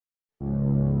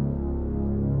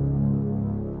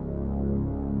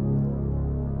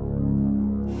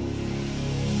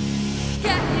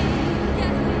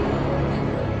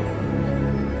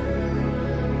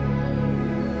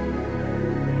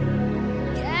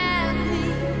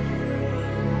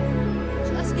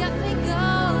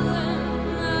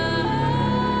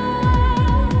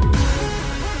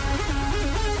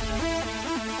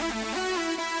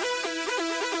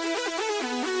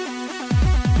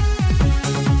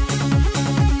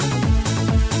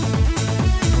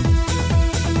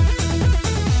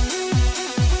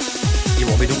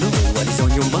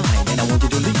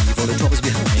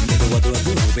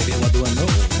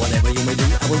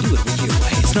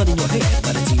in your head,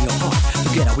 but it's in your heart.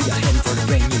 Together we are heading for the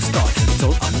brand new start. It's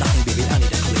all or nothing, baby, I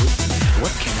need a clue.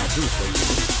 What can I do for you?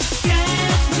 Get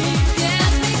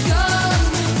me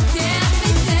going, get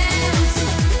me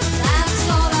dancing. That's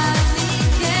all I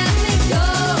need. Get me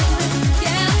going,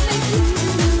 get me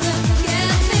moving,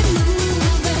 get me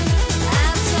moving.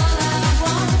 That's all I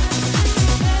want.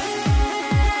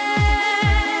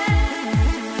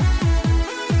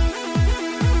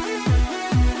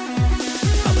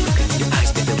 I'm looking in your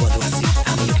eyes, baby, what do I see?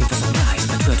 I'm looking for some guys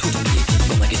that try to be.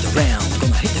 Gonna get around,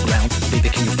 gonna hit the ground. Baby,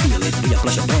 can you feel it? We are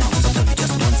flush around. So tell me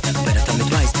just once, better tell me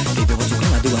twice. Baby, what you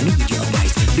gonna do? I need your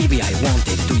advice. Baby, I want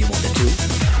it, do you want it too?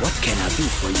 What can I do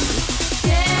for you?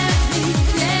 Get me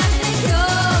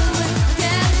going,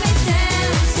 get me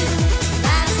dancing.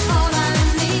 That's all I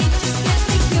need. Just get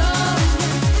me going.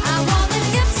 I wanna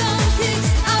get some kicks.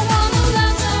 I wanna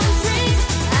learn some tricks.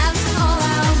 That's all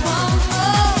I want.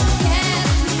 Oh, get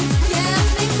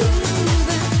me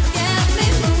grooving, get me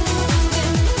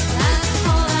moving. That's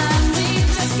all I need.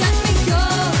 Just get me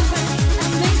going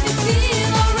and make me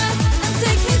feel alright and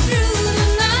take me through the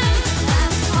night.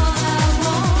 That's all I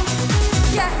want.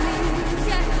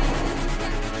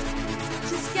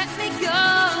 Just get me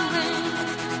going.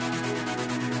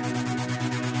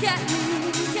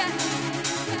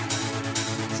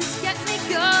 Just get me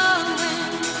going.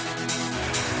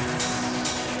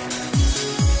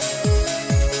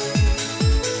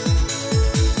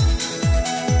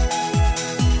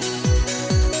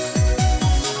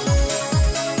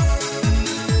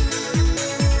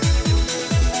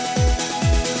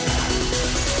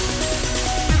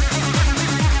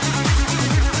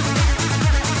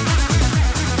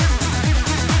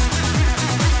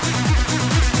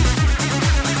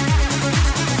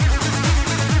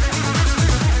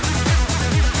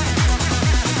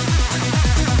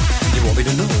 You want me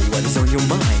to know what is on your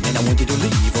mind, and I want you to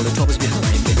leave all the troubles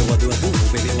behind. Baby, what do I do?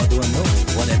 Baby, what do I know?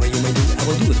 Whatever you may do, I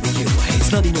will do it with you. Hey,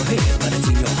 it's not in your head, but